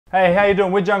Hey, how you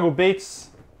doing? We're Jungle Beats.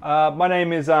 My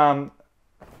name is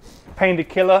Pain the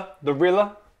Killer, the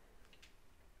Rilla,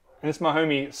 and it's my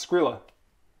homie Skrilla.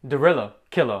 Dorilla,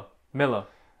 Killer, Miller.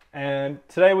 And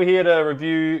today we're here to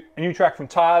review a new track from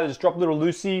Tyler. Just dropped a little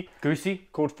Lucy. Goosey?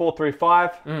 Called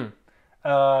 435.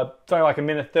 It's only like a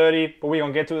minute 30, but we're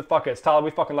gonna get to it. Fuck it, it's Tyler.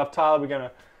 We fucking love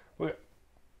Tyler.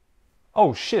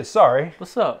 Oh shit, sorry.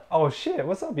 What's up? Oh shit,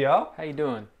 what's up, y'all? How you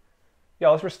doing?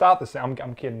 Yo, let's restart this. I'm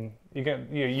kidding. You got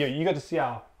to see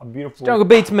how beautiful. Jungle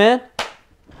Beats, man.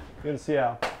 You got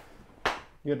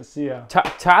to see how.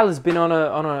 Tyler's been on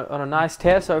a nice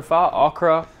tear so far.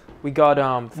 Okra. We got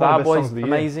Flower Boys,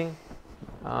 amazing.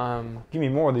 Give me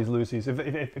more of these Lucy's.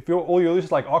 If all your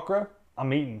Lucy's like Okra,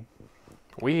 I'm eating.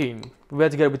 We're about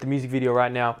to go with the music video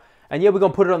right now. And yeah, we're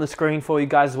going to put it on the screen for you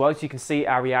guys as well so you can see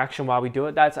our reaction while we do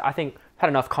it. That's, I think, had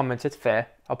enough comments. It's fair.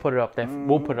 I'll put it up there.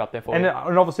 We'll put it up there for you.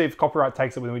 And obviously if copyright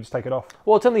takes it, then we just take it off.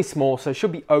 Well, it's only small, so it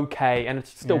should be okay. And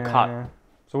it's still cut.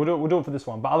 So we'll do it for this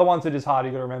one. But other ones it is hard,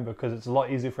 you got to remember, because it's a lot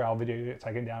easier for our video to get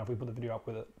taken down if we put the video up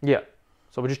with it. Yeah.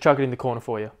 So we'll just chuck it in the corner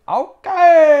for you.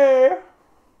 Okay.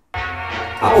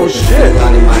 Oh shit!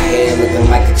 Line in my hair looking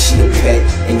like a cheetah pet.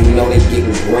 And you know they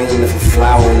getting green if a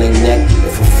flower on their neck.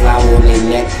 If a flower on their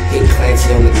neck, hit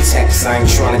Clancy on the text. I ain't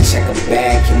trying to check a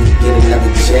bag, can we get another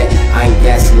jet? I ain't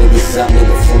gassing niggas up,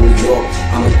 nigga from New York.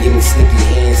 I'ma give me sticky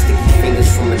hands, sticky fingers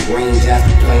from the Grange.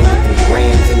 After playing with the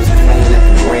grams, it was playing at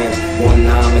the grams. One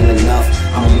time ain't enough,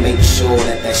 I'ma make sure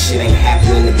that shit ain't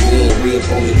happening again. Re-up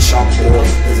on the chalkboard,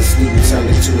 cause a student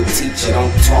turned into a teacher. Don't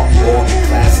talk more,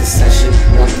 class in session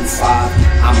 1 through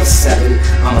 5. I'm a 7,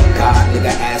 I'm a god,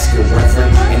 nigga, ask your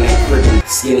reverend. And that crippin'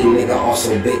 skinny nigga,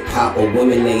 also big pop. Or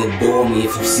women, they adore me.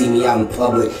 If you see me out in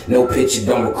public, no picture,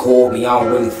 don't record me. I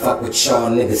don't really fuck with y'all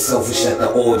niggas, selfish at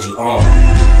the orgy.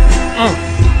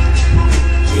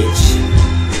 Bitch,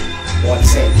 one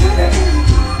take that.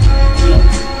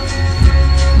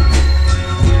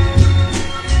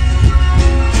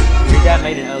 That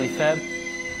made an early Feb.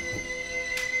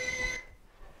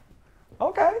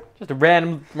 Okay. Just a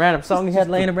random song he had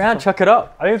laying around. Chuck it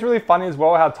up. I think it's really funny as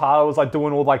well how Tyler was like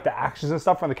doing all like the actions and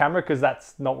stuff from the camera, because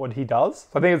that's not what he does.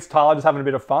 So I think it's Tyler just having a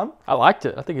bit of fun. I liked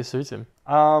it. I think it suits him.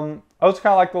 I also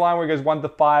kind of like the line where he goes 1 to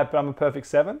 5, but I'm a perfect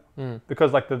 7,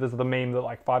 because like there's the meme that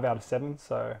like 5 out of 7.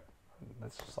 So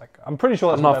that's just like, I'm pretty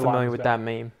sure that's I'm what not that line familiar was with about. that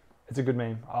meme. It's a good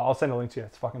meme. I'll send a link to you.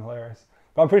 It's fucking hilarious.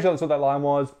 But I'm pretty sure that's what that line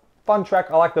was. Fun track.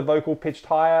 I like the vocal pitched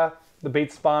higher. The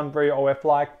beat spun very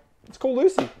OF-like. It's cool,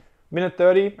 Lucy. Minute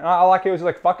 30. And I like it. It was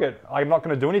like, fuck it. I'm not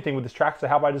going to do anything with this track, so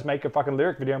how about I just make a fucking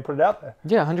lyric video and put it out there?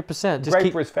 Yeah, 100%. Just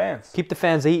Great for his fans. Keep the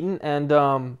fans eating. And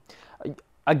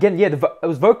again, yeah, it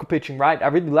was vocal pitching, right? I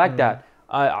really liked that.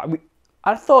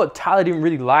 I thought Tyler didn't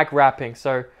really like rapping,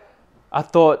 so I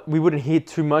thought we wouldn't hear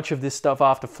too much of this stuff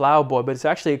after Flower Boy, but it's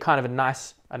actually kind of a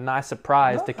nice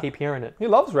surprise to keep hearing it. He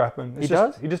loves rapping. He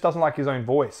does? He just doesn't like his own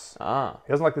voice. Ah.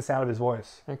 He doesn't like the sound of his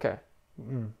voice. Okay.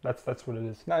 That's what it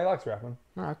is. No, he likes rapping.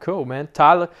 All right, cool, man.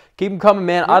 Tyler, keep him coming,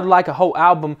 man. I'd like a whole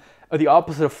album of the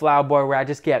opposite of Flower Boy, where I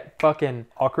just get fucking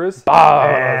Okras.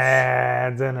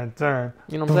 bars. You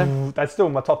know what I'm saying? That's still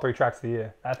my top 3 tracks of the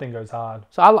year. That thing goes hard.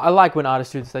 So I like when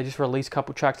artists do this. They just release a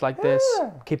couple tracks like this,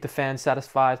 keep the fans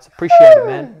satisfied. So appreciate it,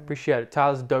 man. Appreciate it.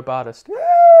 Tyler's a dope artist.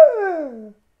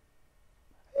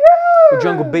 With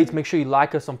Jungle Beats, make sure you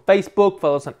like us on Facebook,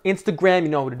 follow us on Instagram, you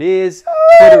know what it is.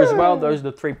 Twitter as well, those are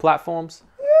the 3 platforms.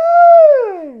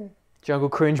 Jungle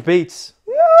Cringe Beats.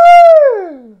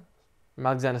 I'm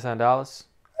Alexander Sandalis.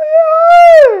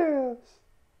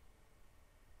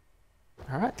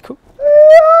 Alright, cool.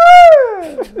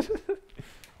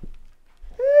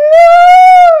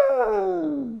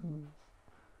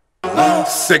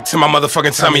 Sick to my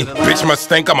motherfucking tummy. Bitch must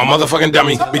think I'm a motherfucking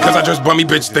dummy. Because I just bummy,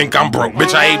 bitch think I'm broke.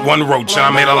 Bitch, I ate 1 roach and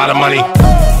I made a lot of money.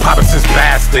 Papa since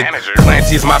bastard.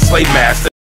 Clancy is my slave master.